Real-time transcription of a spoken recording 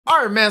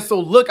All right, man. So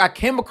look, I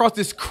came across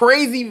this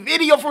crazy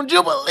video from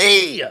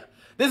Jubilee.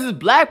 This is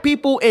black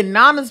people, and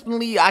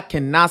honestly, I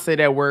cannot say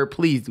that word.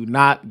 Please do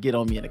not get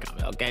on me in the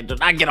comment, okay? Do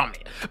not get on me.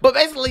 But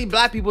basically,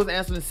 black people is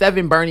answering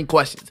 7 burning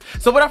questions.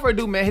 So without further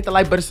ado, man, hit the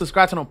like button,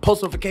 subscribe, turn on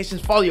post notifications,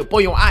 follow your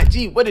boy on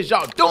IG. What is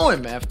y'all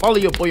doing, man? Follow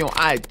your boy on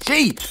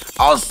IG.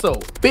 Also,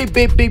 big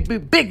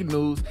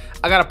news.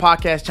 I got a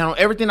podcast channel.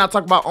 Everything I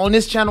talk about on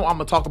this channel, I'm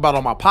gonna talk about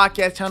on my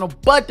podcast channel.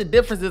 But the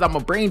difference is I'm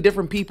gonna bring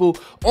different people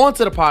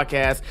onto the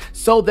podcast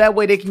so that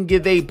way they can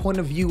give their point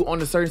of view on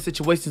the certain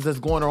situations that's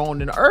going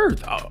on in the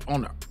earth.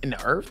 In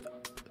the earth?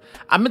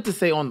 I meant to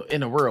say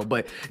in the world,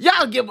 but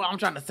y'all get what I'm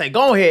trying to say.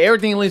 Go ahead.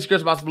 Everything in the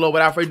description box below.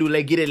 Without further ado,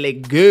 let's get it.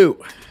 Let's go.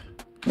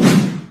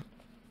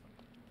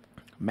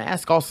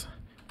 Mask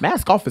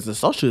off is a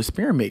social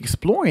experiment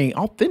exploring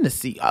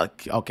authenticity.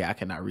 Okay, I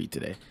cannot read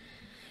today.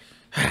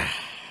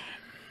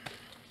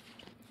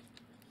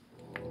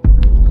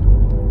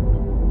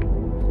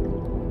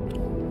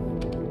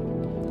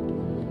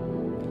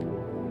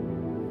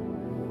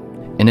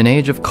 In an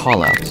age of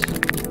call-outs,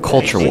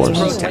 culture wars,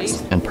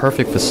 and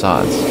perfect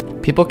facades,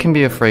 people can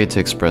be afraid to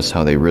express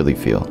how they really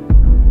feel.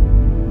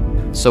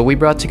 So we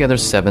brought together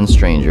 7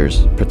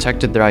 strangers,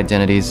 protected their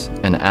identities,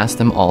 and asked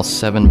them all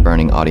 7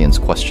 burning audience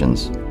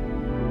questions.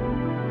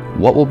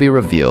 What will be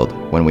revealed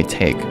when we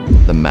take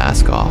the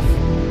mask off?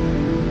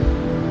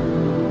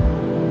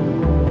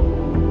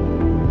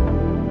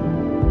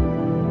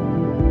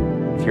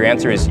 If your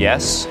answer is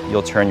yes,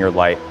 you'll turn your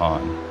light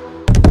on.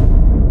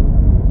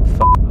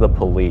 F the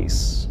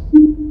police.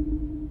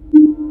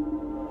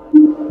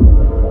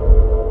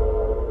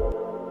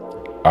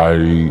 I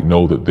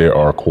know that there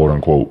are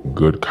quote-unquote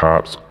good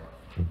cops,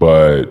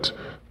 but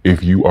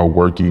if you are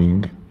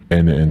working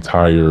in an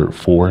entire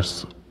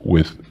force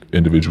with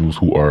individuals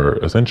who are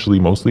essentially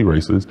mostly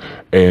racist,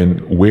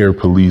 and where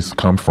police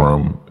come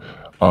from,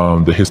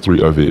 the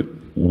history of it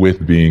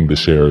with being the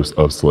sheriffs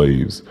of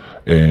slaves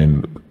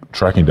and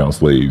tracking down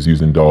slaves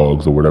using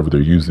dogs or whatever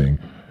they're using,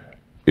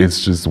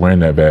 it's just wearing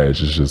that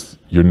badge. It's just,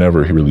 you're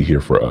never really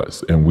here for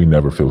us, and we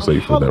never feel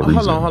safe for that reason.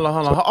 Hold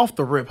on. Off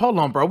the rip. Hold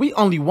on, bro. We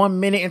only 1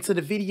 minute into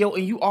the video,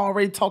 and you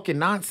already talking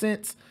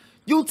nonsense.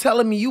 You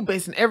telling me you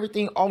basing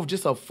everything off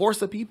just a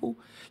force of people?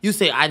 You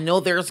say, I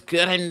know there's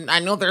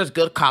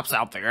good cops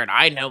out there, and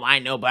I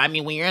know, but I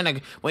mean, when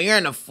you're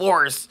in a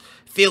force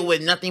filled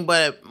with nothing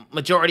but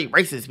majority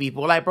racist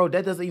people, like, bro,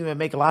 that doesn't even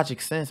make logic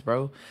sense,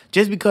 bro.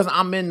 Just because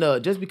I'm in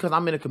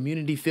a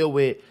community filled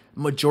with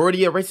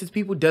majority of racist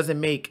people doesn't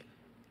make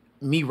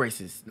me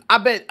racist. I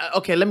bet,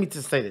 okay, let me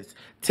just say this.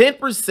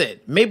 10%,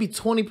 maybe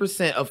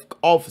 20% of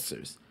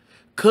officers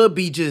could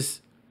be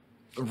just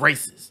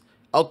racist.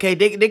 Okay,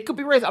 they could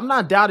be racist. I'm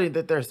not doubting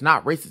that there's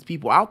not racist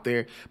people out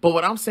there, but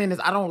what I'm saying is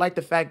I don't like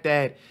the fact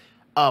that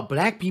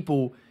black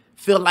people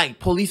feel like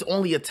police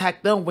only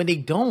attack them when they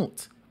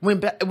don't.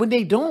 When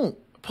they don't.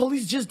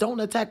 Police just don't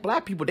attack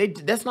black people.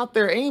 That's not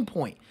their aim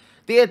point.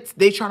 They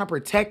trying to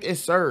protect and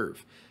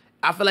serve.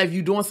 I feel like if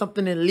you're doing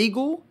something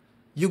illegal,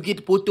 you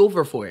get put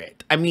over for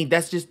it. I mean,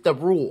 that's just the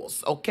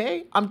rules,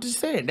 okay? I'm just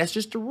saying, that's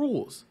just the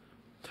rules.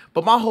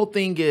 But my whole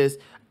thing is,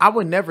 I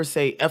would never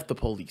say F the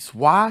police.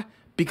 Why?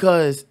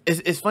 Because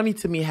it's funny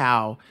to me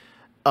how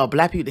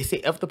black people, they say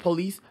F the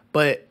police,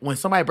 but when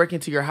somebody break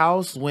into your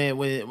house,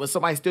 when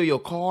somebody steal your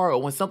car, or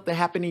when something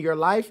happened in your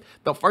life,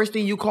 the first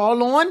thing you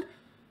call on,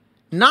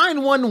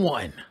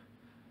 911.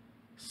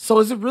 So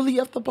is it really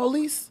F the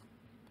police?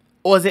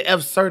 Or is it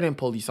F certain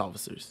police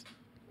officers?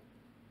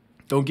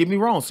 Don't get me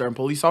wrong, certain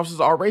police officers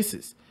are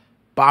racist,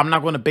 but I'm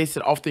not going to base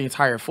it off the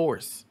entire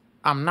force.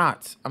 I'm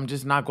not. I'm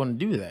just not going to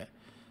do that.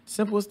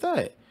 Simple as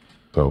that.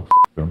 So,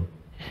 them.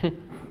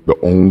 The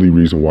only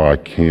reason why I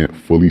can't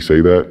fully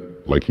say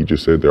that, like he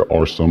just said, there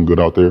are some good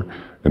out there,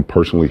 and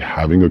personally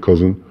having a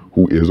cousin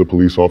who is a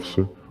police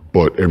officer,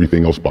 but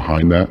everything else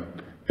behind that,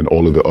 and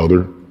all of the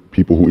other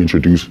people who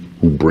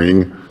bring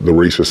the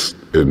racist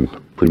and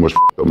pretty much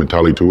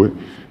mentality to it,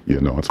 yeah,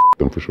 no, it's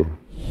them for sure.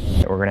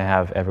 We're gonna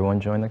have everyone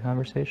join the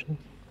conversation.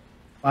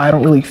 I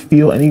don't really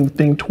feel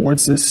anything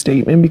towards this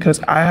statement because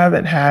I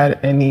haven't had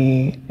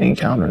any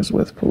encounters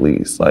with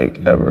police,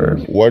 like, ever.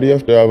 Why do you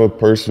have to have a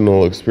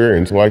personal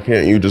experience? Why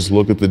can't you just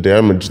look at the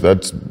damage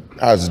that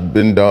has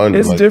been done?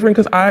 It's different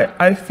because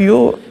I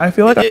feel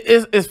like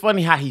it's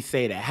funny how he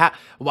say that.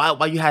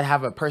 Why you had to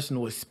have a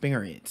personal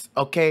experience,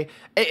 okay?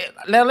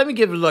 Now let me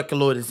give like a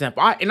little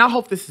example. And I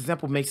hope this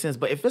example makes sense.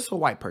 But if it's a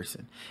white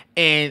person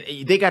and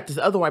they got this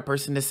other white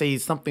person that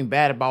says something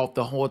bad about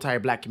the whole entire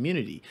black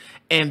community,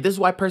 and this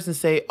white person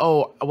say,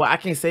 oh, well, I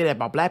can't say that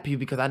about black people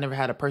because I never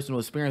had a personal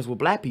experience with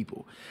black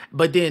people.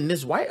 But then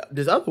this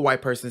other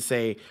white person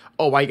say,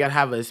 oh, why you gotta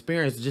have an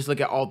experience? Just look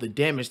at all the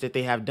damage that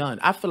they have done.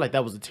 I feel like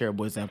that was a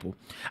terrible example.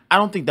 I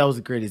don't think that was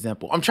a great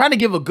example. I'm trying to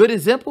give a good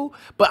example,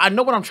 but I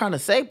know what I'm trying to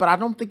say, but I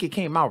don't think it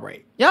came out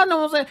right. Y'all know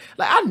what I'm saying?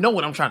 Like, I know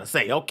what I'm trying to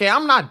say, okay?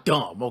 I'm not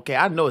dumb, okay?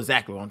 I know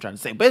exactly what I'm trying to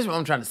say. Basically, what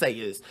I'm trying to say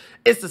is,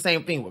 it's the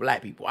same thing with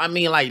black people. I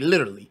mean, like,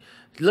 literally,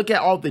 look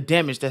at all the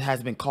damage that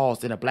has been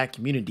caused in a black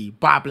community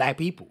by black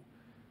people.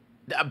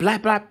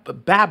 Bad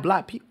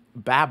black people.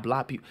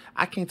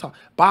 I can't talk.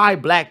 By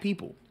black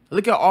people.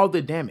 Look at all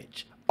the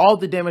damage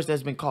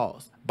that's been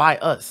caused by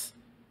us,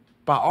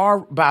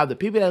 by the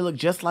people that look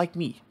just like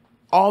me,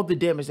 all the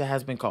damage that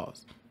has been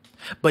caused.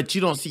 But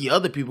you don't see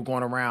other people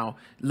going around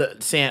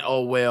saying,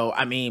 oh, well,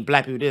 I mean,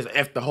 black people, this,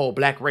 F the whole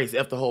black race,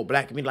 F the whole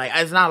black community. Like,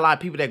 it's not a lot of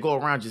people that go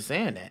around just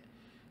saying that.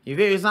 You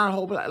feel? It's not a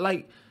whole black,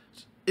 like,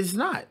 it's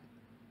not.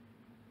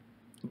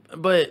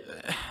 But,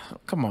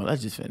 come on,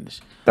 let's just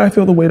finish. I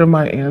feel the weight of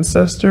my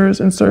ancestors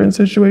in certain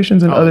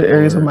situations in other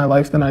areas of my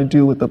life than I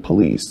do with the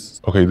police.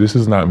 Okay, this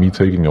is not me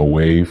taking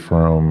away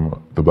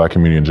from the black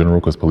community in general,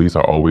 because police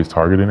are always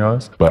targeting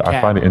us. But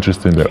I find it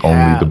interesting that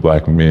only the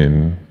black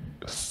men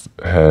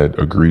had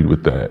agreed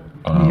with that.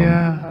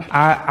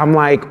 I'm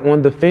like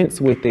on the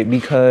fence with it,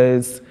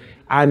 because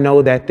I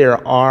know that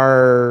there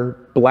are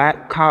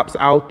black cops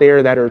out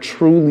there that are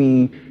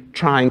truly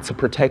trying to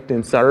protect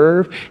and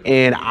serve.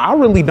 And I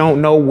really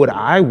don't know what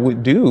I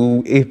would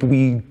do if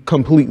we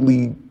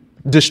completely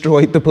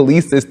destroyed the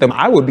police system.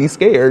 I would be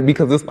scared,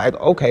 because it's like,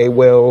 okay,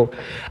 well,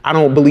 I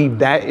don't believe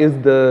that is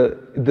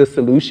the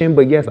solution.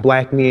 But yes,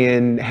 black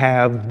men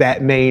have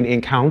that main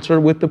encounter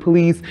with the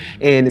police.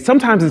 And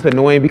sometimes it's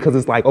annoying, because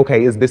it's like,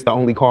 okay, is this the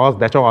only cause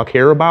that y'all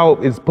care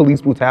about, is police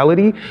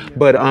brutality?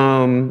 But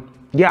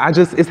yeah,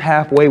 it's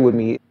halfway with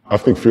me. I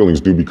think feelings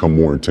do become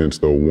more intense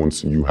though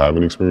once you have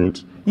an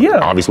experience. Yeah.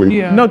 Obviously.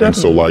 Yeah. No, definitely. And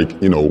so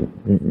like, you know,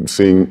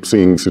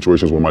 seeing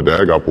situations where my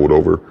dad got pulled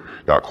over,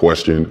 got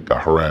questioned,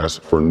 got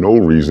harassed for no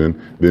reason,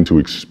 then to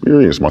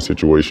experience my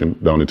situation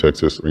down in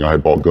Texas. I mean, I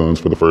had bought guns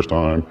for the first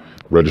time,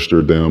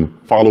 registered them,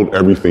 followed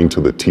everything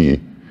to the T,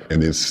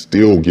 and then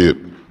still get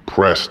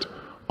pressed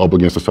up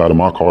against the side of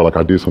my car like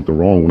I did something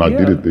wrong when I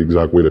did it the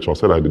exact way that y'all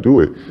said I had to do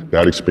it.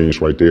 That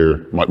experience right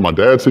there, my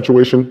dad's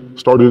situation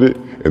started it,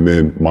 and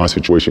then my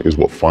situation is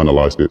what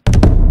finalized it.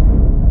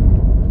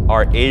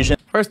 Are Asian...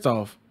 First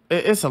off,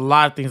 it's a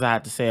lot of things I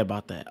have to say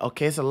about that.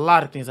 Okay, it's a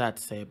lot of things I have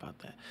to say about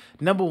that.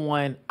 Number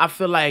one, I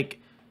feel like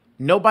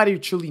nobody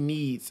truly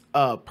needs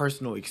a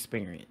personal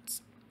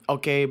experience.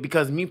 Okay,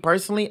 because me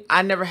personally,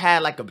 I never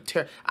had like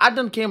I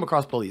done came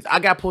across police. I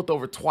got pulled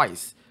over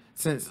twice.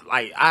 Since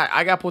like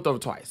I got pulled over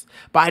twice,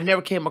 but I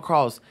never came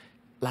across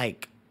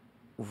like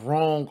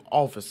wrong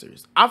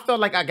officers. I felt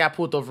like I got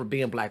pulled over for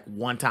being black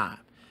one time,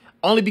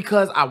 only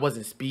because I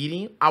wasn't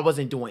speeding, I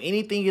wasn't doing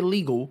anything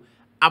illegal.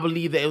 I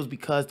believe that it was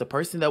because the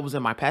person that was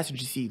in my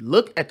passenger seat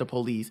looked at the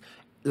police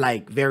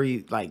like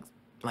very like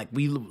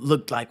we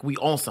looked like we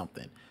own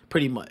something,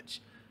 pretty much.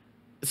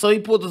 So he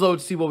pulled us over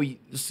to see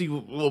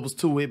what was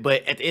to it.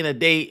 But at the end of the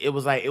day, it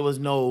was like it was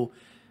no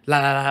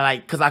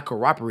like because I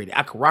cooperated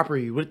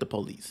with the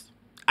police.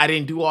 I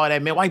didn't do all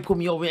that, man. Why you put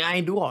me over? I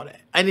didn't do all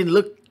that. I didn't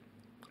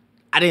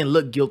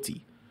look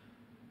guilty.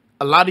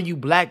 A lot of you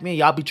black men,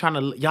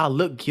 y'all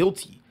look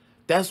guilty.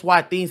 That's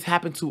why things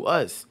happen to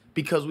us,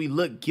 because we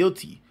look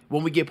guilty.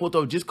 When we get pulled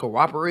over, just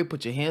cooperate,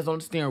 put your hands on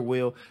the steering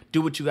wheel,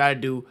 do what you gotta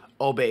do,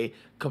 obey,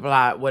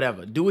 comply,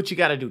 whatever. Do what you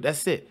gotta do.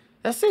 That's it.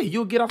 That's it.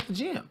 You'll get off the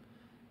jam.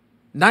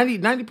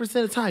 90% of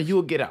the time, you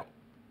will get out.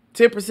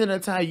 10% of the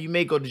time, you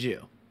may go to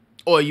jail.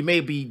 Or you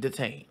may be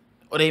detained.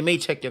 Or they may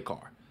check your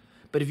car.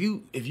 But if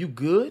you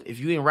good, if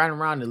you ain't riding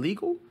around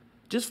illegal,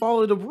 just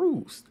follow the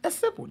rules. That's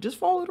simple. Just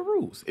follow the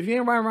rules. If you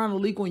ain't riding around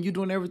illegal and you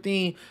doing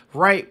everything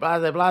right,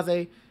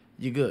 blase,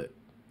 you're good.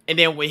 And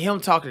then with him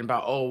talking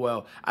about, oh,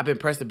 well, I've been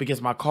pressed up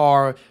against my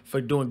car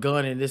for doing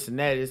gun and this and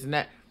that.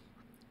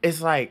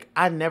 It's like,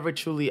 I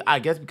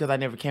guess because I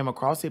never came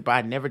across it, but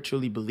I never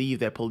truly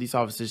believed that police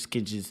officers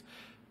can just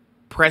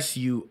press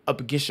you up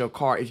against your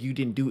car if you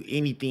didn't do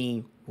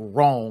anything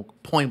wrong,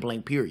 point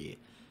blank, period.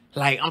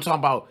 Like, I'm talking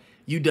about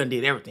you done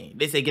did everything.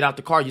 They say get out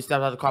the car, you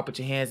step out the car, put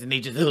your hands, and they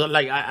just,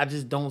 like, I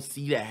just don't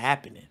see that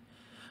happening.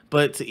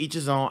 But to each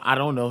his own. I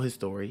don't know his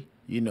story.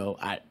 You know,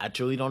 I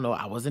truly don't know.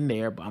 I wasn't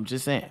there, but I'm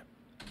just saying.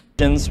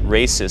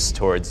 Racist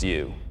towards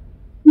you?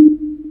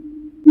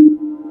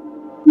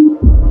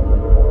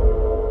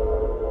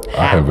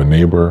 I have a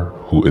neighbor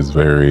who is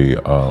very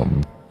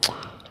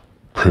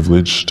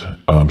privileged.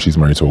 She's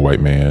married to a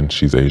white man.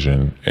 She's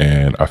Asian.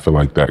 And I feel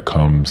like that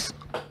comes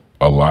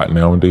a lot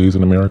nowadays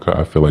in America.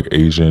 I feel like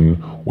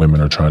Asian women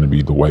are trying to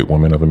be the white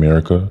woman of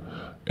America,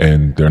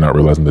 and they're not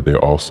realizing that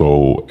they're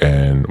also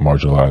in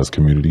marginalized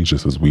communities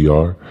just as we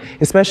are.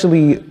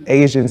 Especially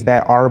Asians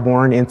that are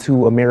born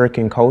into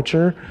American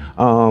culture.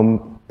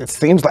 It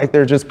seems like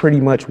they're just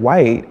pretty much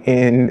white,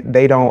 and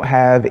they don't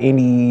have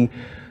any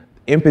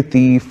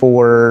empathy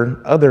for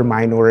other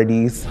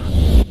minorities.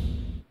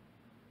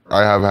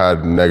 I have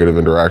had negative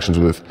interactions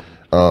with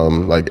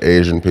like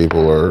Asian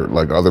people or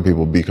like other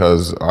people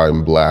because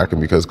I'm black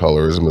and because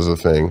colorism is a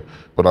thing.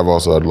 But I've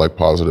also had like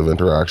positive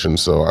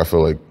interactions. So I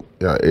feel like,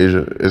 yeah,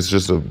 Asia, it's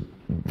just a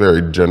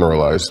very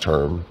generalized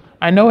term.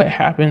 I know it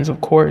happens, of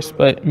course,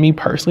 but me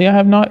personally, I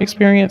have not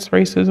experienced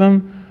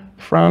racism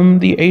from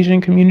the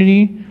Asian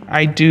community.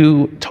 I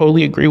do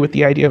totally agree with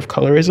the idea of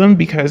colorism,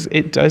 because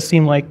it does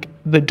seem like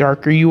the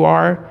darker you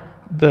are,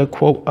 the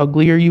quote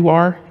uglier you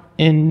are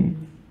in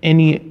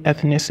any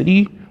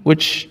ethnicity,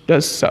 which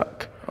does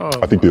suck.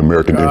 I think the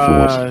American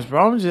influence.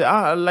 Bro, I'm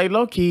just like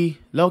low key.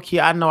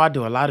 I know I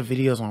do a lot of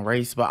videos on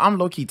race, but I'm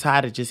low key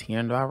tired of just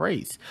hearing about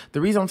race. The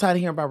reason I'm tired of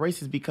hearing about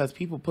race is because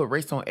people put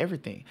race on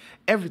everything.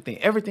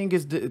 Everything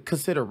is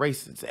considered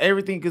racist.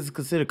 Everything is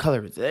considered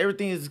colorist.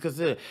 Everything is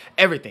considered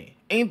everything.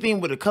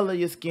 Anything with the color of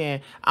your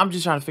skin. I'm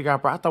just trying to figure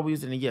out, bro. I thought we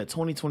was in the year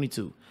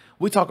 2022.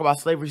 We talk about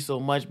slavery so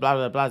much, blah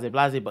blah blah blah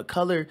blah, but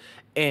color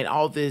and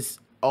all this.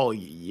 Oh,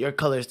 your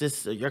color is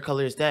this. Your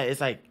color is that.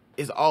 It's like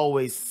it's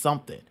always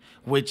something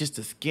with just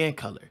the skin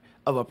color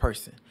of a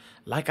person.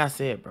 Like I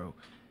said, bro,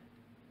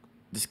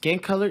 the skin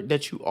color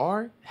that you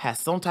are has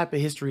some type of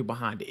history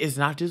behind it. It's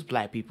not just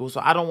black people. So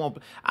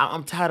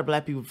I'm tired of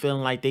black people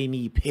feeling like they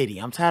need pity.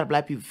 I'm tired of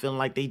black people feeling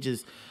like they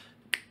just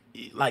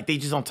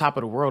on top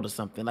of the world or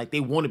something. Like they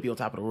want to be on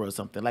top of the world or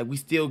something. Like we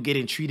still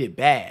getting treated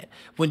bad.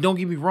 When, don't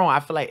get me wrong, I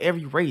feel like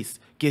every race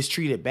gets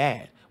treated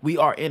bad. We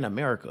are in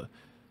America.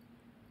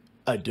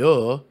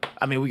 Duh.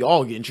 I mean, we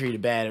all getting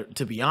treated bad,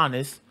 to be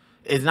honest.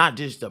 It's not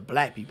just the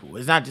black people.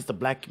 It's not just the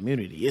black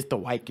community. It's the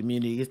white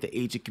community. It's the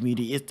Asian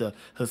community. It's the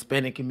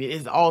Hispanic community.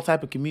 It's all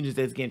type of communities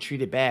that's getting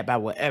treated bad by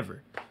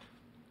whatever.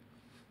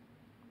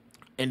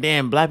 And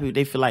then black people,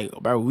 they feel like,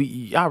 bro,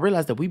 y'all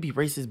realize that we be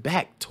racist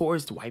back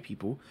towards the white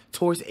people,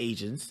 towards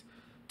Asians,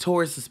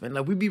 towards Hispanic.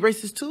 Like we be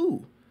racist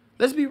too.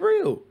 Let's be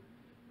real.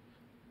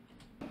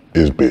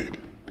 Is big.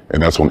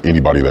 And that's on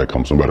anybody that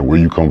comes, no matter where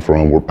you come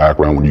from, what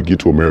background. When you get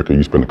to America,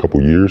 you spend a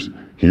couple years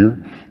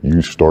here,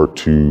 you start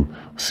to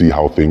see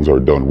how things are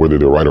done, whether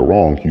they're right or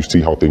wrong. You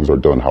see how things are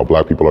done, how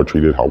black people are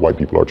treated, how white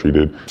people are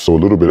treated. So a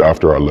little bit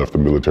after I left the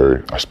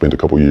military, I spent a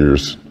couple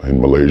years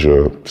in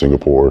Malaysia,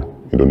 Singapore,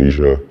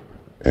 Indonesia,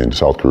 and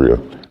South Korea.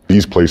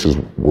 These places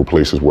were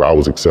places where I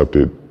was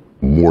accepted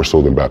more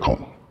so than back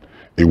home.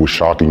 It was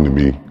shocking to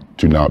me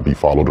to not be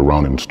followed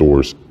around in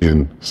stores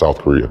in South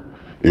Korea.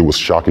 It was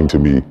shocking to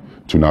me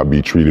to not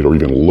be treated or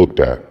even looked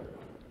at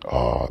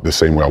the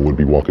same way I would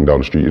be walking down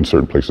the street in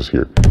certain places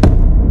here.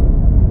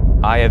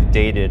 I have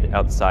dated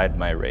outside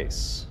my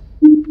race.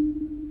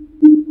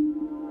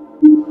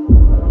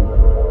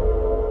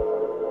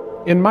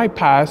 In my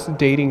past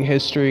dating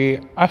history,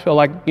 I feel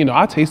like,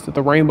 I tasted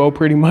the rainbow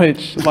pretty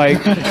much. Like,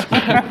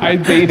 I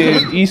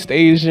dated East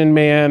Asian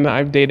men,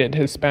 I've dated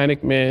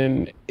Hispanic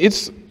men.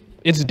 It's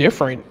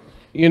different.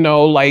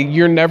 Like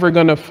you're never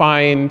gonna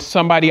find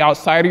somebody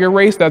outside of your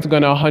race that's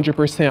gonna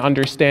 100%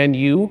 understand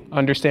you,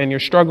 understand your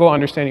struggle,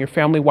 understand your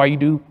family, why you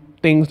do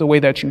things the way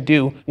that you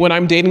do. When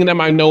I'm dating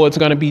them, I know it's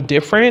gonna be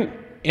different.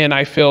 And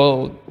I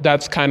feel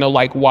that's kind of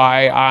like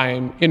why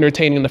I'm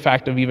entertaining the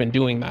fact of even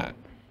doing that.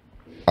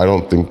 I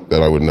don't think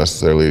that I would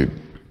necessarily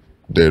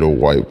date a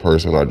white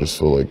person. I just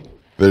feel like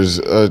there's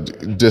a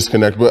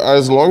disconnect, but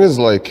as long as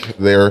like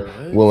they're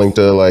willing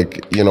to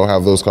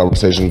have those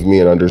conversations with me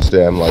and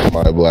understand like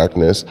my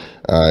blackness,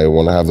 I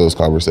want to have those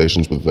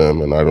conversations with them,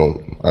 and I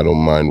don't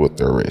mind what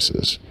their race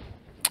is.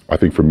 I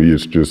think for me,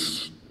 it's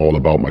just all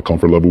about my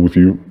comfort level with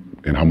you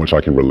and how much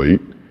I can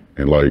relate.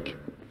 And like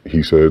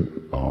he said,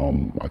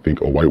 I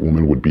think a white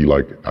woman would be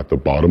like at the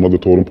bottom of the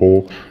totem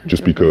pole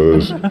just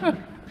because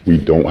we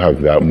don't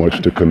have that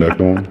much to connect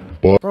on.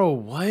 But bro,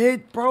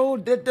 what? Bro,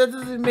 that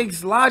doesn't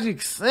make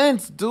logic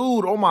sense,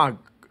 dude. Oh my,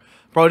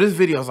 bro, this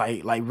video's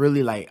like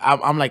really like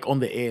I'm like on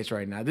the edge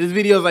right now. This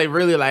video's like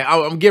really like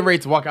I'm getting ready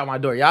to walk out my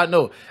door. Y'all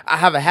know I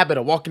have a habit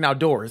of walking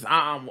outdoors.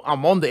 I'm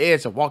on the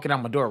edge of walking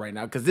out my door right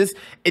now because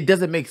it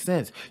doesn't make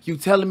sense. You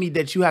telling me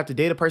that you have to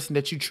date a person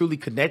that you truly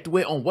connect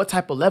with? On what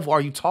type of level are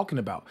you talking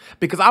about?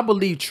 Because I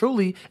believe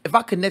truly, if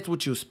I connect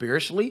with you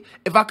spiritually,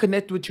 if I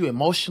connect with you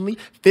emotionally,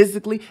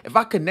 physically, if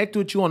I connect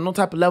with you on no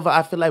type of level,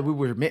 I feel like we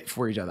were meant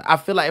for each other. I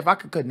feel like if I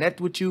could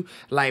connect with you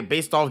like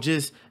based off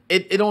just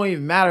it don't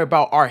even matter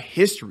about our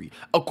history.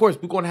 Of course,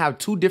 we're going to have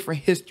two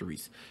different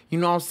histories. You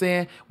know what I'm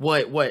saying?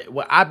 What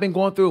I've been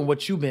going through and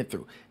what you've been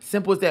through.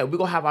 Simple as that. We're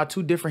going to have our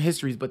two different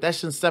histories, but that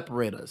shouldn't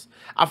separate us.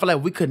 I feel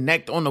like we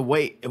connect on the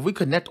way. If we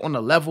connect on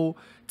the level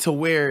to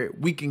where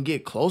we can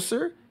get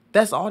closer,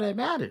 that's all that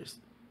matters.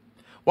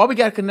 Why we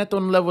got to connect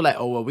on the level like,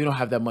 oh, well, we don't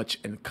have that much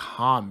in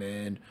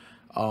common.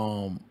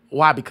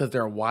 Why? Because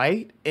they're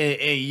white?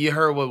 And you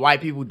heard what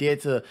white people did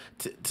to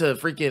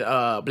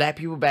freaking black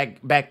people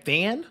back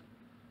then?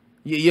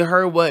 You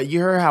heard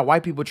how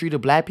white people treated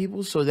black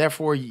people, so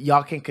therefore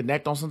y'all can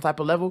connect on some type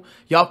of level.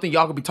 Y'all think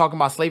y'all could be talking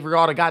about slavery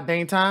all the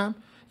goddamn time?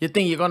 You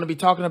think you're gonna be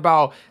talking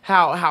about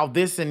how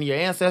this and your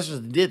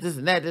ancestors did this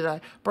and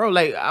that? Bro,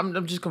 like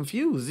I'm just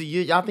confused.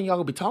 Y'all think y'all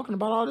gonna be talking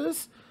about all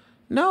this?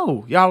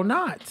 No, y'all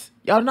not.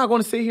 Y'all not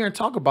gonna sit here and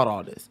talk about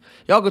all this.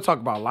 Y'all gonna talk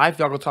about life.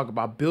 Y'all gonna talk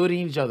about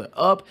building each other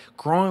up,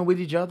 growing with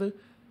each other.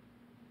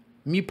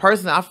 Me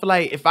personally, I feel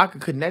like if I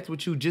could connect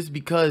with you just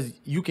because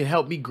you can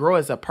help me grow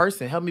as a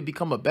person, help me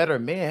become a better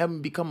man, help me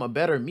become a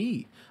better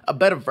me, a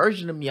better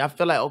version of me, I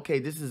feel like, okay,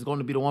 this is going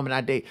to be the woman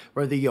I date,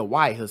 whether you're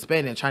white,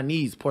 Hispanic,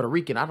 Chinese, Puerto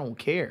Rican, I don't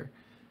care.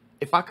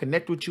 If I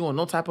connect with you on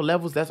no type of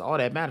levels, that's all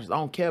that matters. I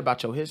don't care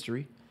about your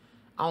history.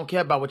 I don't care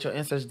about what your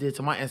ancestors did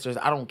to my ancestors.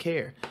 I don't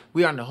care.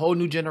 We are in a whole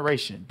new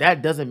generation.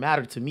 That doesn't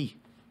matter to me.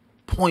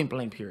 Point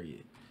blank,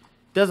 period.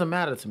 Doesn't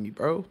matter to me,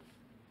 bro.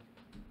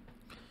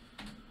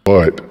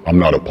 but I'm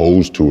not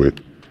opposed to it.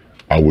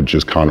 I would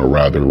just kind of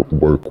rather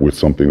work with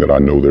something that I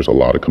know there's a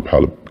lot of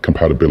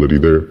compatibility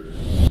there.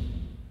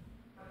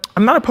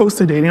 I'm not opposed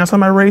to dating outside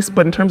my race,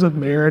 but in terms of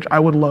marriage, I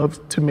would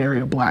love to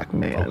marry a black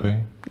man.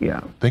 Okay.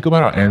 Yeah. Think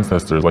about our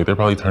ancestors. Like, they're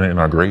probably turning in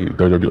our grave.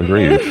 They're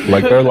grave.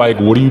 Like, they're like,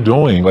 what are you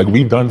doing? Like,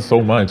 we've done so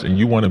much, and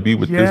you want to be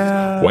with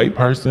this white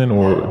person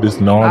or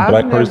this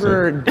non-black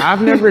person?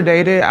 I've never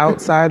dated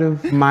outside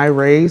of my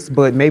race,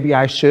 but maybe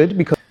I should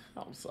because.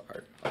 I'm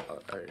sorry.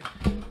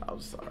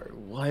 I'm sorry.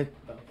 What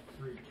the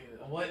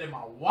freaking? What am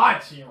I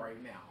watching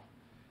right now?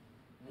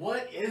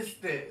 What is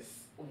this?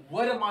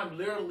 What am I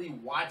literally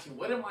watching?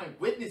 What am I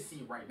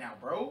witnessing right now,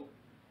 bro?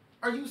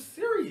 Are you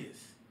serious?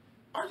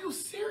 Are you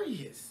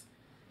serious?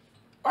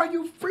 Are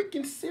you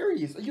freaking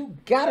serious? You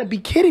gotta be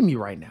kidding me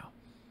right now.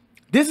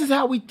 This is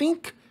how we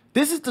think.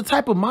 This is the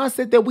type of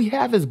mindset that we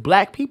have as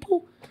black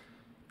people.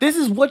 This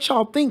is what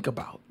y'all think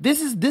about.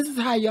 This is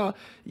how y'all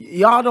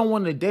don't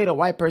want to date a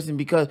white person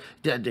because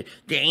the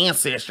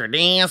ancestor.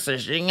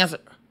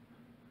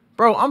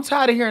 Bro, I'm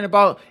tired of hearing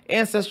about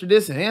ancestor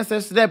this and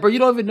ancestor that, bro. You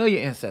don't even know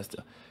your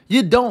ancestor.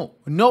 You don't.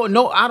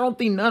 No, I don't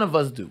think none of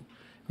us do.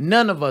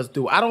 None of us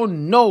do. I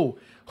don't know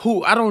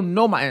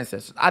my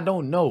ancestors. I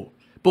don't know.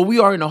 But we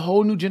are in a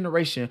whole new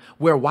generation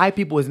where white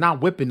people is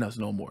not whipping us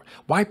no more.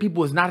 White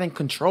people is not in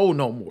control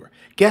no more.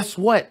 Guess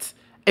what?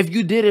 If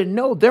you didn't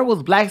know, there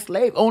was black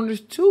slave owners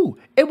too.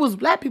 It was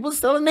black people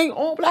selling their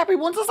own black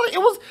people. It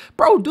was,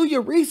 bro, do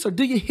your research,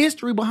 do your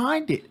history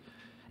behind it.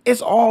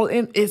 It's all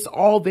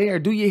there.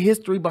 Do your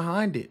history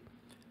behind it.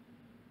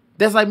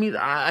 That's like me.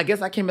 I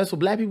guess I can't mess with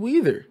black people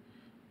either.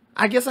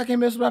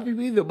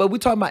 But we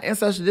talking about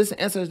ancestors this and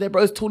ancestors that,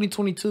 bro. It's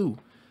 2022.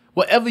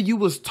 Whatever you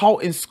was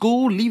taught in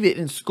school, leave it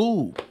in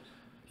school.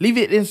 Leave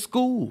it in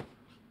school.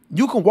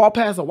 You can walk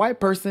past a white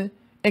person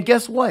and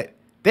guess what?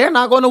 They're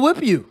not going to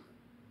whip you.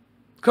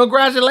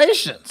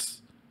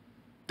 Congratulations.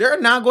 They're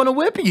not going to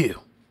whip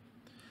you.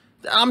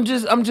 I'm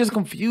just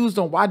confused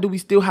on why do we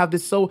still have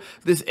this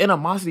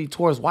animosity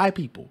towards white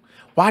people?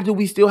 Why do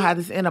we still have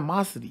this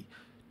animosity?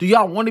 Do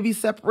y'all want to be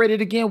separated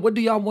again? What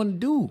do y'all want to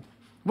do?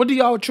 What do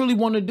y'all truly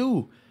want to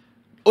do?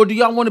 Or do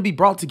y'all want to be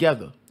brought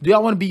together? Do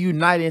y'all want to be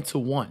united into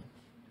one?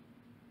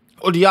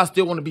 Or do y'all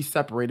still want to be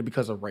separated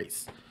because of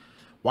race?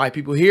 White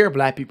people here,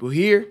 black people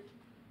here,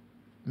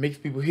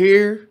 mixed people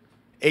here,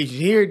 Asian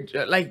here.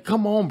 Like,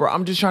 come on, bro.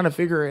 I'm just trying to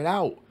figure it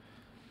out.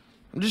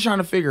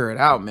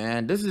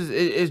 Man.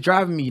 It's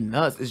driving me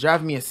nuts. It's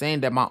driving me insane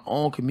that my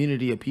own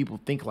community of people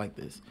think like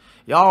this.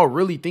 Y'all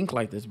really think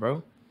like this,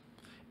 bro.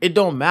 It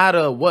don't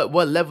matter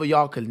what level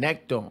y'all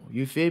connect on.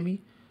 You feel me?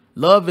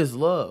 Love is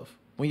love.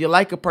 When you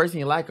like a person,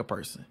 you like a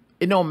person.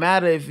 It don't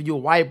matter if you're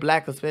white,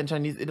 black, or Spanish,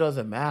 Chinese. It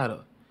doesn't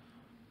matter.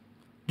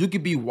 You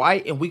could be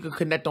white and we could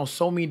connect on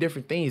so many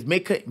different things.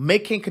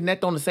 Can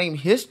connect on the same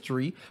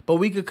history, but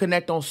we could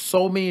connect on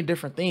so many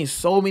different things,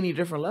 so many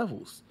different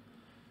levels.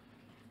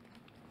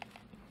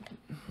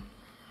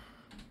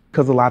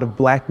 Because a lot of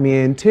black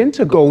men tend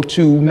to go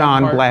to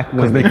non-black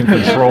women. They can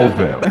control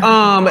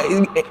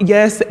them.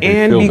 Yes,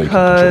 and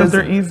because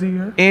they're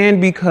easier. And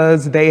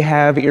because they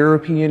have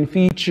European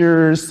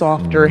features,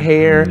 softer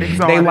hair.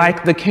 Exotic. They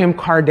like the Kim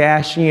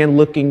Kardashian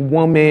looking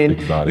woman.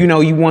 Exotic. You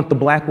know, you want the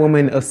black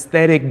woman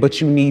aesthetic,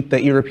 but you need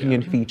the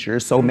European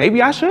features. So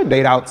maybe I should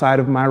date outside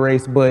of my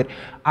race, but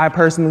I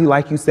personally,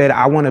 like you said,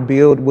 I want to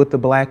build with the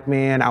black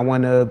man. I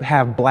want to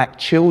have black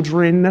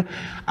children.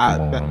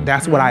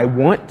 That's what I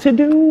want to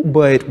do.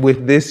 But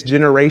with this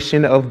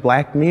generation of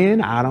black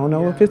men, I don't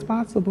know if it's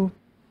possible.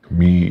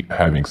 Me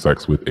having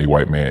sex with a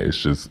white man,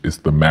 it's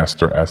the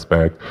master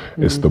aspect.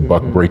 It's the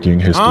buck breaking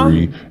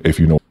history. If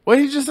you know. What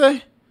did he just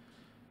say?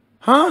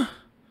 Huh?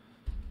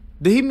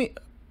 Did he mean?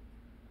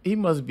 He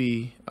must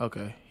be,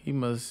 okay. He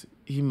must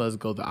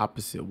go the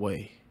opposite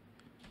way.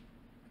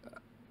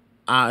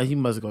 He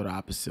must go the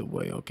opposite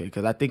way, okay?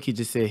 Because I think he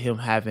just said him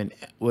having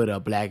with a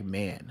black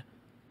man.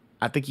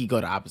 I think he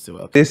go the opposite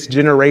way. Okay. This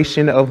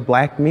generation of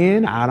black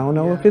men, I don't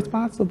know if it's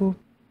possible.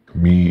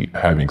 Me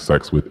having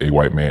sex with a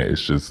white man,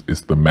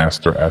 it's the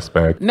master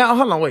aspect. Now,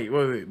 hold on,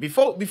 wait.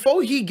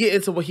 Before he get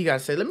into what he got to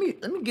say, let me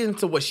get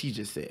into what she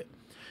just said.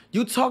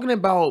 You talking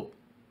about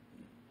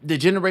the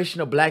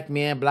generation of black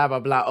men, blah, blah,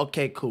 blah.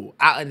 Okay, cool.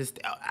 I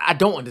understand. I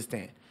don't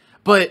understand.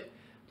 But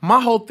my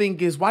whole thing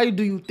is, why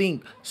do you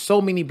think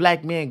so many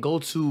black men go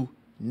to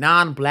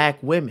non-black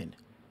women?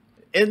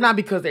 It's not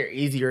because they're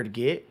easier to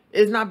get.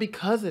 It's not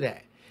because of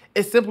that.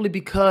 It's simply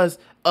because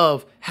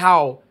of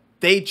how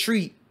they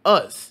treat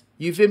us.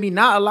 You feel me?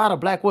 Not a lot of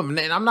black women,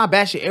 and I'm not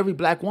bashing every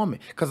black woman,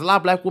 because a lot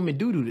of black women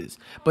do this,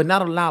 but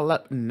not a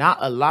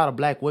lot of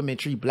black women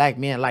treat black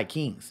men like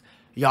kings.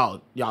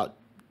 Y'all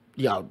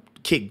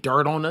kick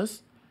dirt on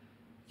us.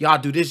 Y'all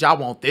do this. Y'all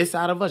want this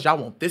out of us. Y'all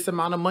want this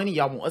amount of money.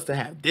 Y'all want us to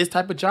have this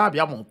type of job.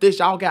 Y'all want this.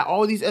 Y'all got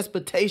all these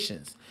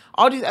expectations.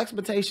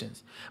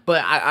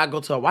 But I go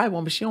to a white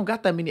woman, she don't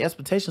got that many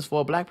expectations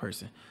for a black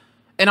person.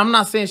 And I'm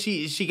not saying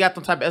she got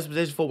them type of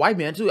expectations for a white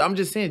man too. I'm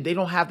just saying they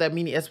don't have that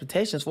many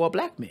expectations for a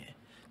black man.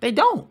 They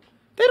don't.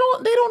 They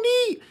don't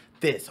need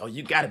this. Oh,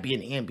 you gotta be in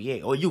the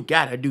NBA. Oh, you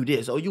gotta do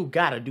this. Oh, you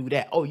gotta do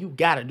that. Oh, you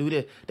gotta do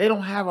this. They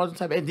don't have all the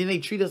time. And then they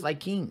treat us like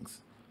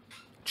kings.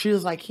 Treat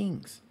us like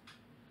kings.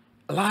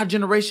 A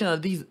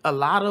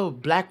lot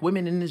of black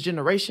women in this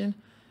generation,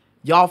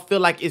 y'all feel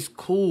like it's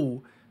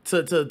cool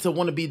to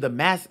want to be the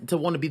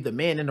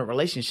man in a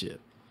relationship.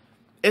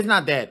 It's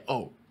not that,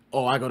 oh,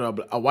 I go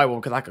to a white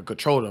woman because I can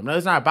control them. No,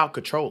 it's not about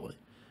controlling.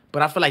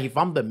 But I feel like if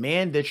I'm the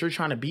man that you're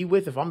trying to be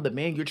with, if I'm the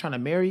man you're trying to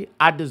marry,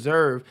 I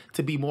deserve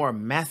to be more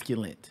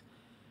masculine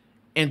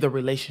in the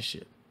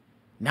relationship.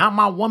 Not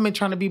my woman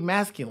trying to be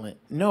masculine.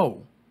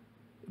 No.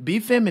 Be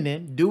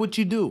feminine. Do what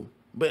you do.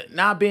 But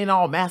not being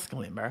all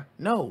masculine, bro.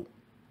 No.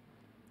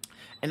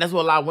 And that's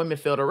what a lot of women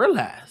fail to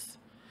realize.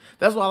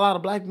 That's why a lot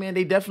of black men,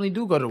 they definitely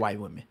do go to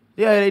white women.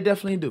 Yeah, they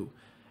definitely do.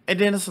 And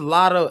then it's a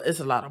lot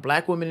of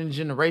black women in the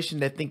generation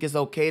that think it's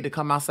okay to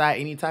come outside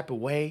any type of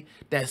way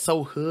that's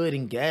so hood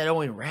and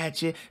ghetto and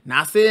ratchet.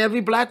 Not saying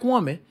every black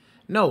woman.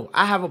 No,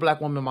 I have a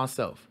black woman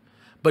myself.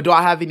 But do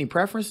I have any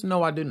preference?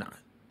 No, I do not.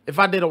 If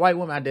I did a white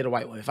woman, I did a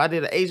white woman. If I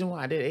did an Asian one,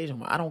 I did an Asian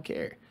one. I don't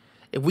care.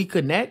 If we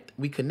connect,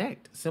 we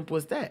connect. Simple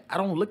as that. I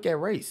don't look at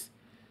race.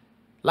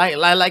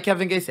 Like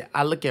Kevin Gates said,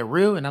 I look at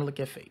real and I look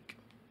at fake.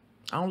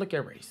 I don't look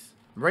at race.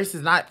 Race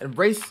is not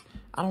race.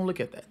 I don't look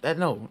at that.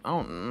 No, I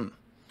don't.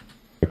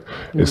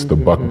 It's the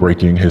buck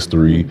breaking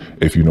history.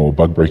 If you know what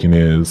buck breaking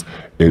is,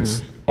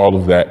 it's all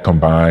of that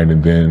combined.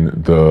 And then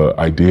the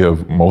idea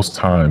of most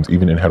times,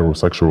 even in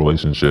heterosexual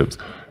relationships,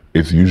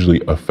 it's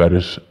usually a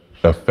fetish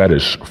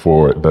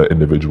for the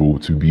individual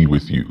to be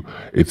with you.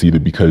 It's either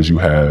because you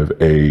have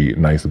a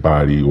nice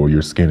body or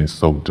your skin is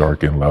so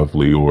dark and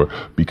lovely, or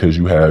because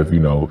you have,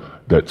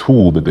 that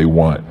tool that they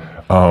want,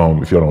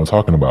 if y'all know what I'm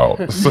talking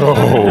about. So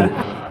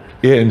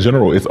yeah, in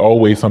general, it's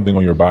always something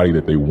on your body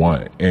that they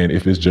want. And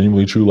if it's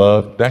genuinely true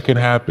love, that can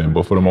happen.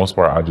 But for the most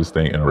part, I just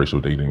think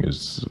interracial dating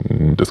is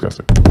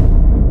disgusting.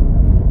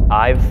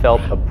 I've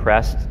felt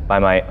oppressed by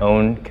my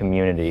own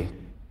community.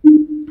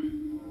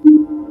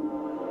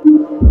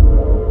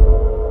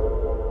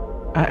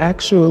 I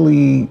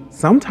actually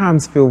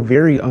sometimes feel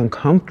very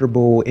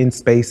uncomfortable in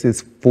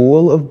spaces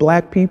full of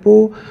black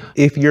people.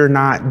 If you're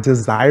not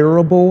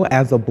desirable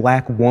as a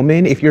black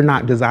woman, if you're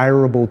not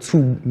desirable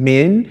to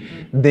men,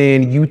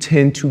 then you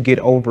tend to get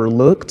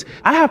overlooked.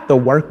 I have to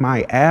work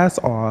my ass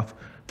off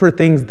for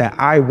things that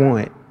I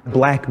want.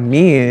 Black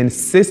men,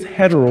 cis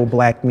hetero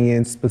black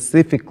men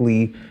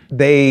specifically,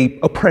 they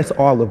oppress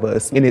all of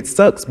us. And it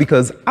sucks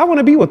because I want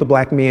to be with a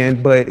black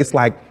man, but it's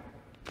like,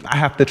 I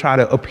have to try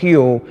to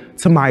appeal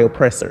to my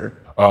oppressor.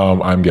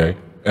 I'm gay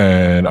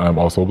and I'm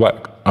also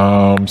black.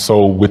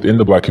 So within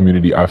the black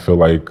community, I feel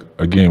like,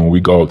 again, when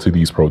we go out to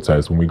these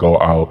protests, when we go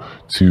out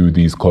to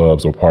these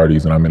clubs or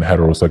parties and I'm in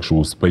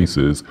heterosexual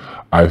spaces,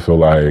 I feel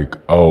like,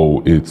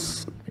 oh,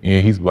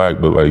 he's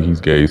black, but like he's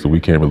gay, so we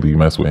can't really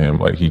mess with him.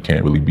 Like he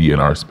can't really be in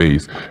our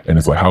space. And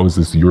it's like, how is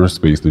this your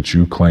space that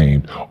you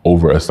claimed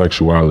over a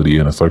sexuality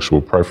and a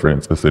sexual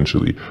preference,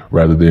 essentially,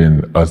 rather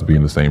than us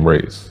being the same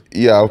race?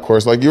 Yeah, of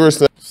course. Like you were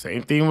saying.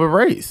 Same thing with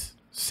race.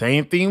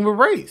 Same thing with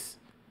race.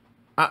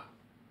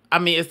 I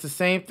mean, it's the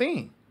same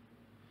thing.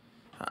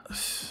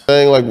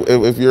 Saying like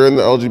if you're in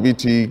the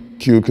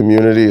LGBTQ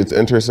community, it's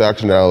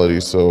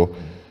intersectionality. So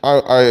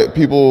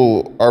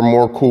people are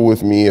more cool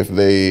with me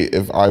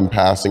if I'm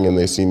passing and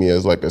they see me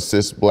as like a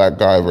cis black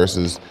guy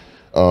versus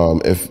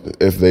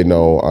if they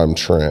know I'm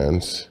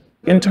trans.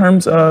 In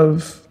terms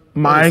of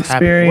my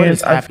experience, what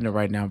is happening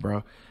right now,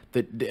 bro?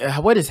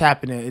 What is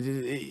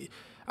happening?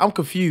 I'm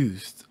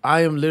confused.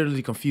 I am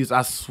literally confused.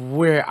 I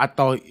swear I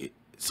thought.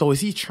 So is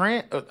he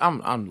trans?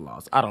 I'm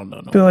lost. I don't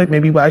know. I feel like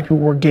maybe black people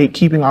were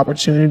gatekeeping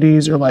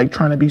opportunities or like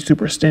trying to be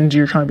super stingy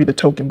or trying to be the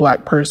token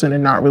black person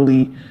and not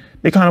really.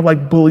 They kind of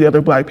like bully other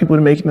black people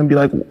to make them be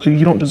like,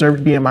 you don't deserve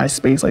to be in my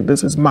space. Like,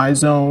 this is my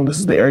zone. This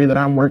is the area that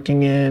I'm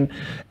working in.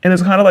 And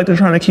it's kind of like they're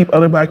trying to keep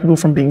other black people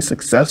from being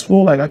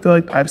successful. Like, I feel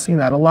like I've seen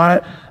that a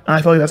lot. And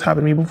I feel like that's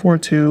happened to me before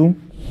too.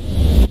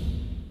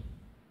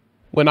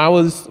 When I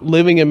was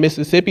living in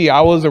Mississippi,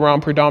 I was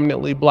around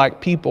predominantly black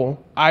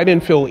people. I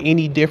didn't feel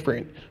any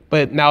different.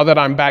 But now that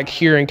I'm back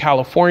here in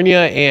California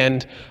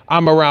and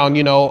I'm around,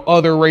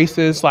 other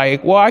races,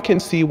 like, well, I can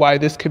see why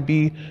this could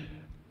be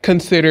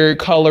considered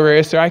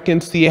colorist, or I can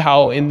see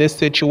how in this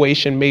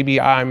situation, maybe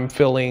I'm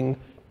feeling,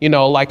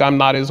 like I'm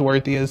not as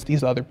worthy as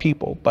these other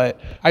people. But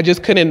I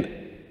just couldn't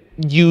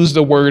use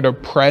the word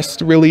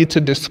oppressed really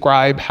to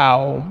describe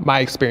how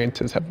my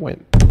experiences have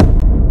went.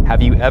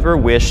 Have you ever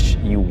wished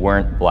you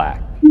weren't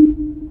black?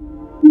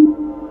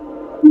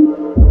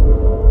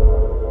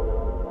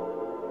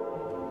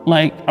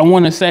 Like, I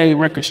want to say,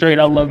 record straight,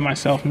 I love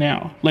myself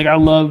now. Like, I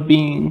love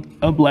being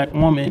a black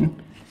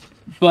woman.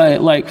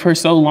 But like for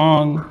so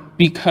long,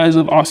 because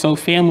of also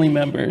family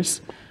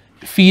members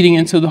feeding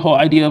into the whole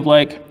idea of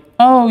like,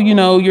 oh,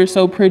 you're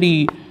so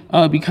pretty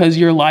because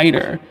you're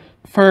lighter.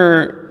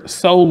 For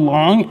so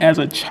long as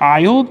a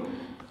child,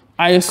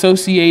 I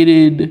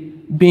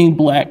associated being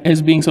black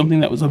as being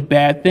something that was a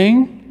bad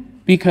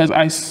thing because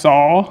I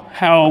saw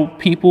how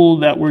people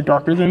that were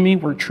darker than me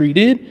were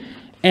treated.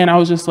 And I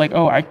was just like,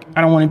 oh, I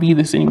don't want to be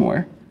this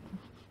anymore.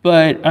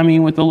 But I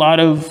mean, with a lot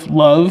of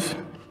love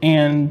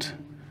and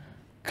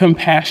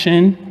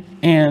compassion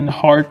and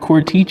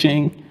hardcore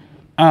teaching,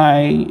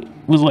 I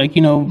was like,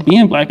 you know,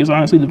 being Black is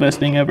honestly the best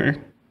thing ever.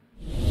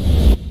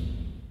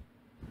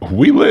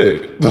 We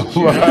lit.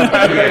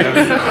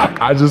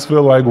 I just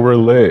feel like we're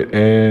lit,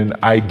 and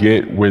I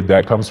get where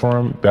that comes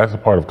from. That's a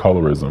part of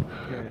colorism,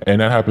 and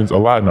that happens a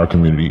lot in our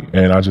community.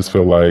 And I just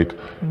feel like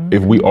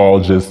if we all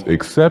just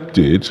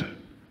accepted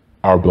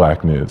our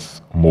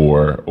Blackness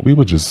more, we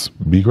would just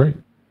be great.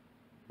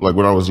 Like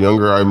when I was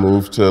younger, I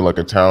moved to like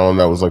a town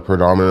that was like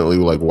predominantly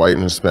like white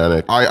and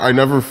Hispanic. I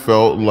never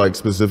felt like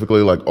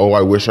specifically like, oh,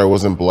 I wish I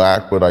wasn't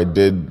Black, but I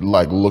did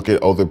like look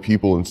at other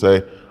people and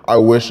say, I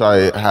wish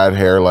I had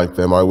hair like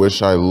them. I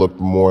wish I looked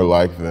more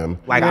like them.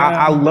 Like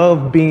I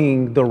love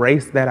being the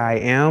race that I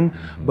am,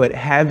 but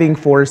having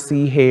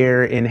 4C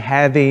hair and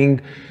having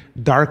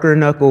darker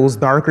knuckles,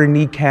 darker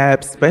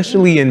kneecaps,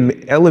 especially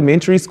in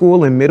elementary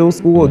school and middle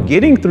school,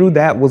 getting through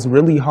that was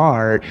really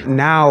hard.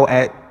 Now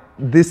at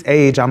this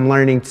age, I'm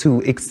learning to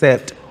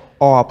accept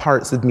all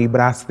parts of me,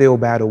 but I still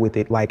battle with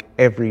it like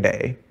every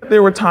day.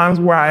 There were times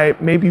where I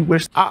maybe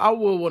wished. I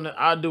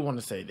do want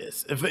to say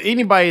this. If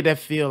anybody that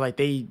feel like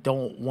they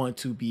don't want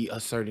to be a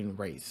certain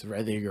race,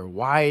 whether you're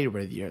white,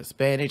 whether you're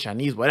Hispanic,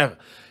 Chinese, whatever,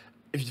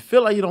 if you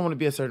feel like you don't want to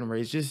be a certain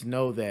race, just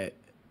know that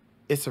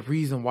it's a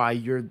reason why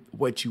you're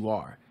what you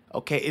are.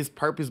 Okay, it's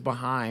purpose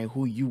behind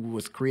who you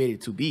was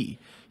created to be.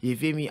 You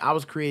feel me? I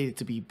was created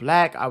to be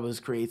Black. I was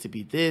created to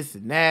be this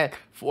and that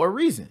for a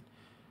reason.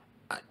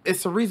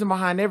 It's a reason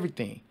behind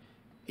everything.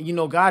 You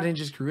know, God didn't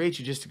just create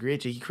you just to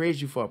create you. He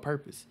created you for a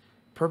purpose.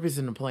 Purpose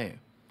in the plan.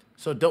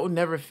 So don't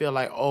never feel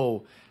like,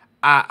 oh,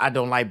 I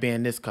don't like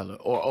being this color.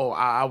 Or, oh,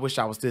 I wish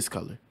I was this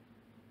color.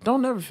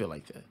 Don't never feel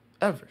like that.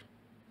 Ever.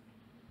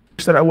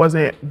 That I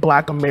wasn't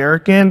Black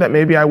American, that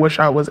maybe I wish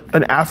I was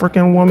an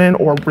African woman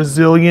or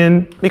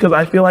Brazilian, because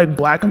I feel like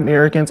Black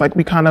Americans, like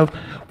we kind of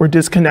were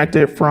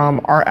disconnected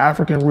from our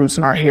African roots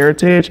and our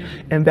heritage.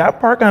 And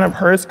that part kind of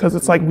hurts because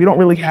it's like we don't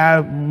really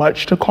have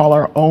much to call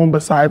our own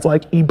besides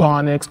like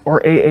Ebonics or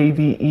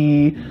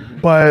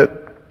AAVE.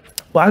 But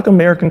Black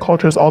American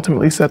culture has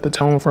ultimately set the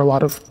tone for a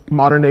lot of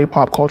modern day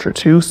pop culture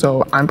too.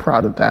 So I'm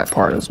proud of that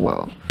part as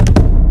well.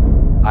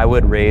 I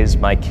would raise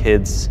my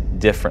kids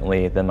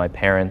differently than my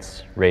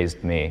parents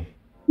raised me.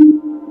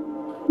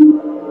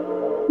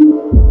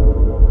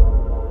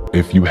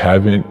 If you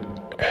haven't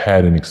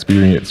had an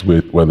experience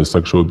with whether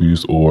sexual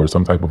abuse or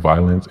some type of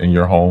violence in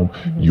your home,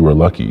 you are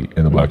lucky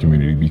in the Black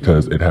community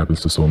because it happens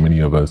to so many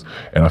of us.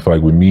 And I feel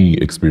like with me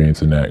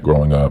experiencing that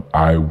growing up,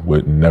 I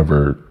would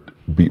never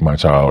beat my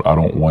child. I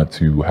don't want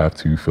to have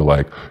to feel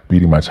like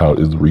beating my child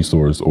is the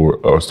resource or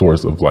a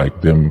source of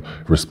like them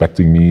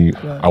respecting me.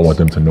 Yes. I want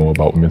them to know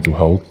about mental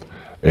health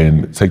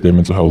and take their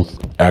mental health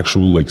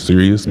like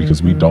serious,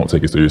 because we don't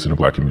take it serious in the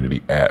Black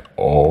community at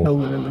all.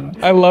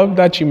 I love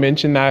that you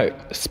mentioned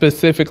that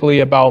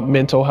specifically about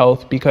mental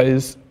health,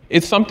 because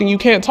it's something you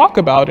can't talk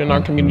about in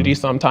our community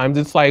sometimes.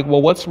 It's like,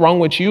 well, what's wrong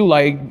with you?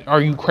 Like,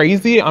 are you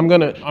crazy? I'm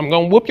gonna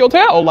whoop your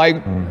tail.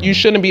 Like, you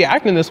shouldn't be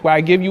acting this way.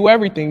 I give you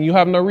everything. You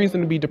have no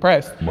reason to be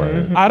depressed.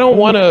 I don't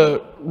want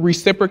to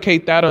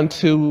reciprocate that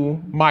onto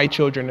my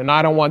children, and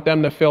I don't want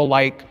them to feel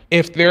like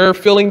if they're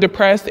feeling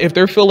depressed, if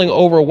they're feeling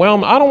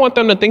overwhelmed, I don't want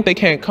them to think they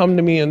can't come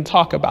to me and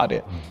talk about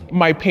it.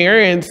 My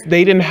parents,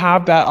 they didn't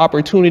have that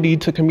opportunity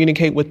to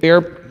communicate with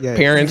their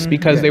parents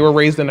because they were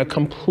raised in a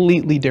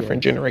completely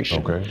different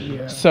generation.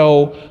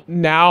 So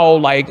now,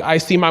 like, I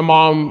see my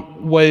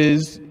mom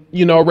was,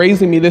 you know,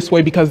 raising me this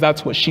way because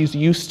that's what she's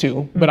used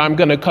to, but I'm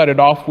gonna cut it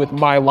off with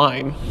my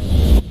line.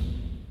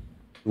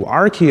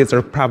 Our kids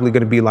are probably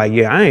gonna be like,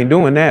 yeah, I ain't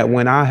doing that.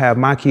 When I have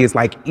my kids,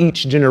 like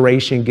each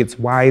generation gets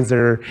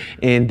wiser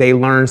and they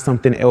learn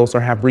something else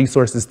or have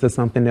resources to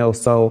something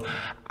else. So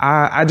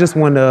I just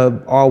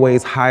wanna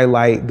always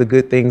highlight the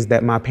good things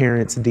that my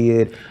parents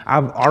did.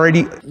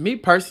 Me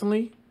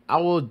personally, I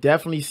will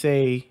definitely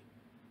say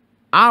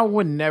I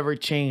would never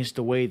change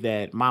the way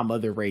that my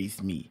mother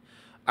raised me.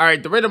 All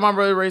right, the way that my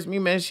mother raised me,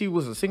 man, she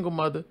was a single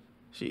mother.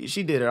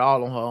 She did it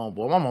all on her own,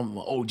 boy. My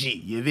mama OG,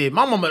 you feel me?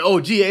 My mama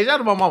OG. Hey, shout out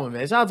to my mama,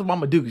 man. Shout out to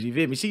Mama Dukes, you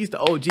feel me? She's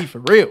the OG for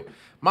real.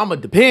 Mama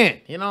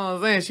Depend, you know what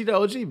I'm saying? She the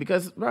OG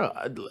because, bro,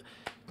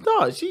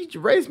 no, she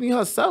raised me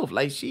herself.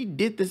 Like, she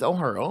did this on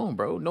her own,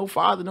 bro. No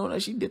father, no,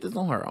 she did this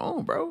on her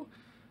own, bro.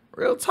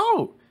 Real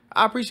talk.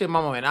 I appreciate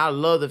my mama, and I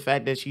love the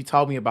fact that she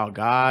taught me about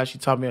God. She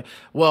taught me,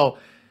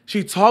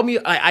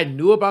 I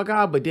knew about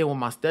God, but then when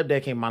my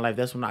stepdad came in my life,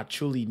 that's when I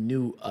truly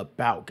knew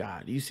about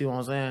God. You see what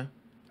I'm saying?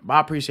 But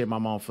I appreciate my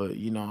mom for,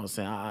 you know what I'm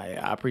saying?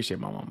 I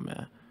appreciate my mom,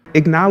 man.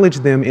 Acknowledge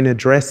them and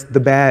address the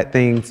bad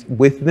things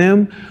with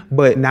them,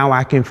 but now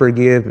I can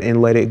forgive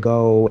and let it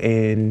go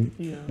and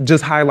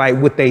just highlight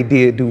what they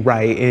did do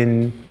right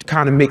and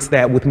kind of mix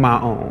that with my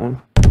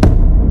own.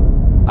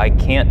 I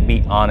can't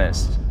be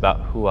honest about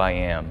who I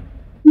am.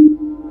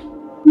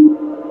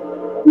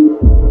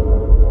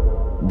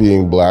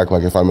 Being Black,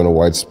 like if I'm in a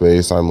white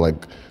space, I'm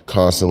like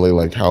constantly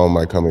like, how am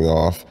I coming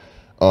off?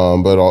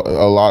 But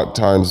a lot of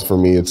times for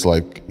me, it's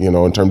like, you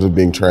know, in terms of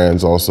being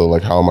trans also,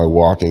 like, how am I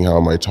walking? How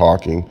am I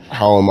talking?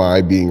 How am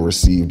I being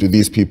received? Do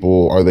these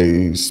people, are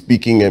they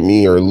speaking at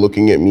me or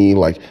looking at me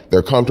like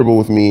they're comfortable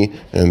with me?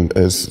 And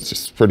it's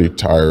just pretty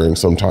tiring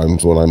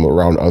sometimes when I'm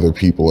around other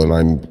people and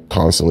I'm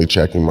constantly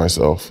checking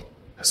myself.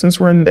 Since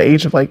we're in the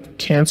age of like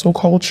cancel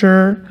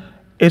culture,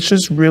 it's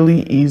just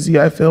really easy.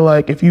 I feel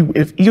like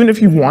even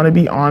if you want to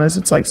be honest,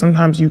 it's like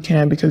sometimes you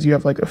can because you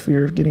have like a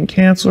fear of getting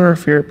canceled or a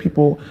fear of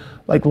people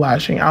like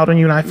lashing out on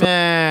you. And I feel,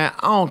 man,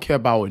 I don't care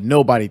about what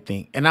nobody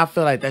think. And I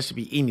feel like that should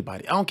be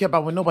anybody. I don't care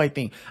about what nobody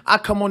think. I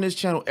come on this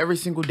channel every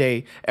single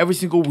day, every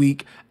single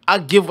week. I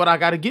give what I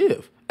got to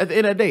give. At the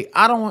end of the day,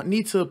 I don't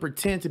need to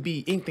pretend to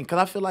be anything because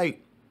I feel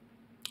like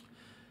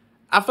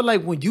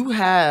when you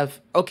have,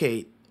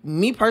 okay,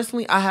 me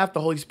personally, I have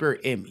the Holy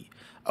Spirit in me.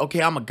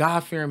 Okay, I'm a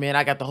God-fearing man.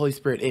 I got the Holy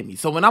Spirit in me.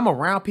 So when I'm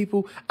around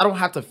people, I don't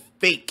have to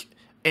fake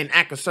and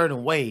act a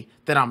certain way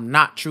that I'm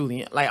not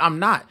truly, like, I'm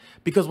not.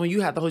 Because when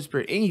you have the Holy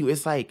Spirit in you,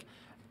 it's like,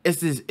 it's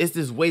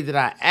this way that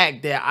I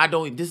act that I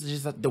don't, this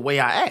is just the way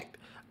I act.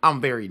 I'm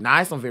very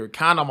nice. I'm very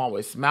kind. I'm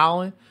always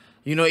smiling.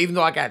 You know, even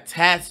though I got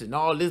tats and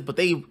all this, but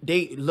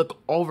they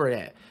look over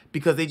that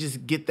because they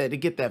just get that, they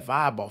get that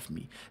vibe off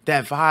me.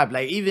 That vibe,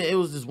 like, even it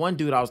was this one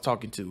dude I was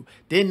talking to,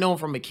 didn't know him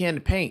from a can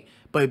of paint.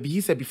 But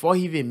he said before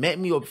he even met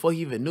me or before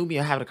he even knew me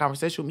and having a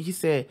conversation with me, he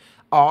said,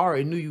 oh, I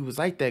already knew you was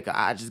like that.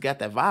 I just got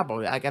that vibe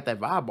off it. I got that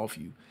vibe off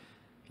you.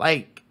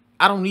 Like,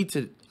 I don't need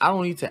to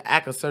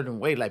act a certain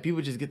way. Like, people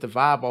just get the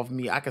vibe off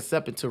me. I can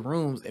step into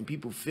rooms and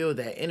people feel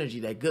that energy,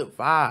 that good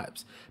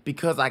vibes,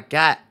 because I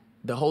got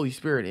the Holy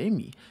Spirit in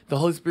me. The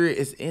Holy Spirit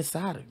is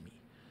inside of me.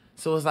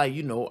 So it's like,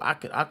 you know, I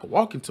could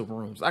walk into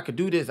rooms. I could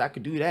do this. I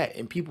could do that.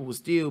 And people would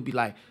still be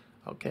like,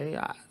 okay,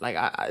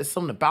 it's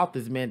something about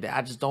this man that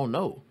I just don't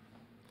know.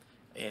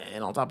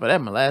 And on top of that,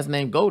 my last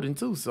name Golden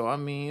too. So I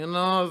mean, you know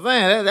what I'm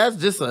saying? That's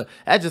just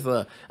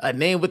a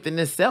name within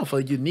itself,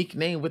 a unique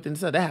name within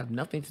itself. That have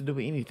nothing to do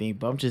with anything.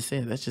 But I'm just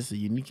saying that's just a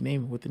unique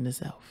name within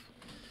itself.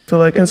 So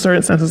like in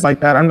certain senses like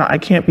that, I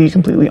can't be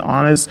completely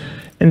honest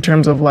in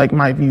terms of like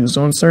my views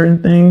on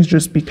certain things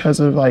just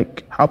because of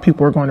like how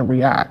people are going to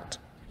react.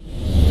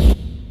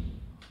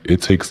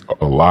 It takes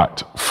a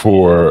lot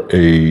for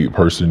a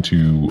person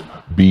to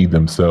be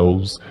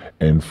themselves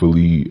and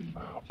fully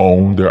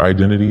own their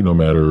identity, no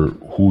matter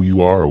who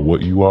you are or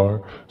what you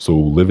are. So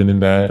living in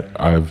that,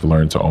 I've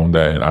learned to own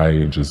that, and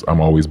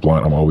I'm always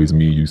blunt. I'm always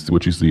me.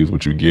 What you see is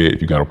what you get.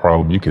 If you got a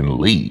problem, you can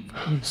leave.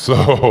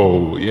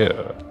 So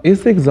yeah.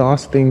 It's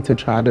exhausting to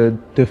try to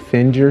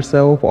defend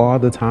yourself all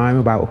the time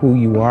about who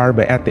you are,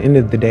 but at the end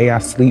of the day, I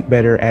sleep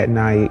better at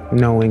night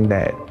knowing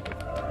that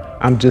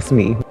I'm just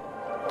me.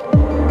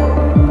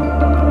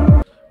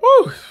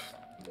 Woo.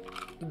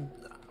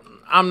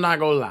 I'm not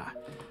gonna lie.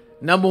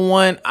 Number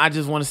one, I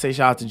just want to say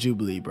shout out to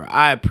Jubilee, bro.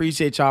 I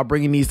appreciate y'all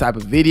bringing these type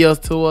of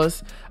videos to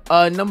us.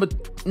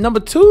 Number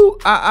two,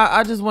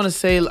 I just want to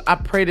say I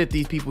pray that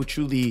these people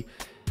truly,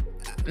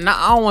 now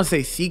I don't want to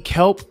say seek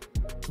help,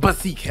 but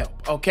seek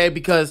help, okay?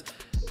 Because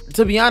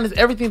to be honest,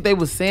 everything they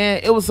was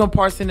saying, it was some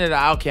parts in there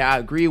that okay, I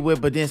agree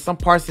with, but then some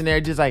parts in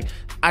there just like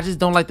I just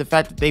don't like the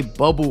fact that they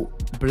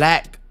bubbled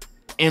black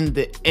in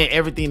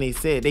everything they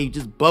said. They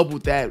just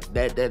bubbled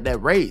that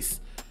race.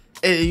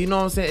 You know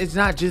what I'm saying? It's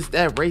not just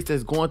that race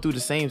that's going through the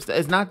same stuff.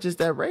 It's not just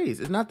that race.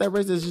 It's not that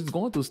race that's just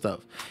going through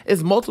stuff.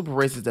 It's multiple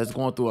races that's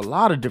going through a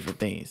lot of different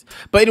things.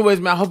 But anyways,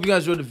 man, I hope you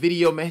guys enjoyed the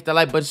video, man. Hit that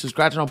like button,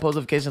 subscribe, turn on post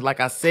notifications. Like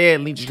I said,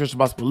 link in the description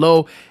box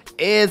below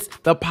is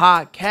the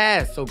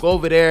podcast. So go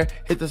over there,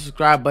 hit the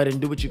subscribe button,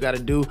 do what you got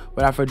to do.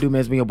 Without further ado,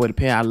 man, it's me, your boy,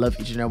 Depend. I love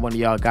each and every one of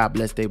y'all. God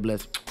bless, stay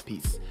blessed.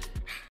 Peace.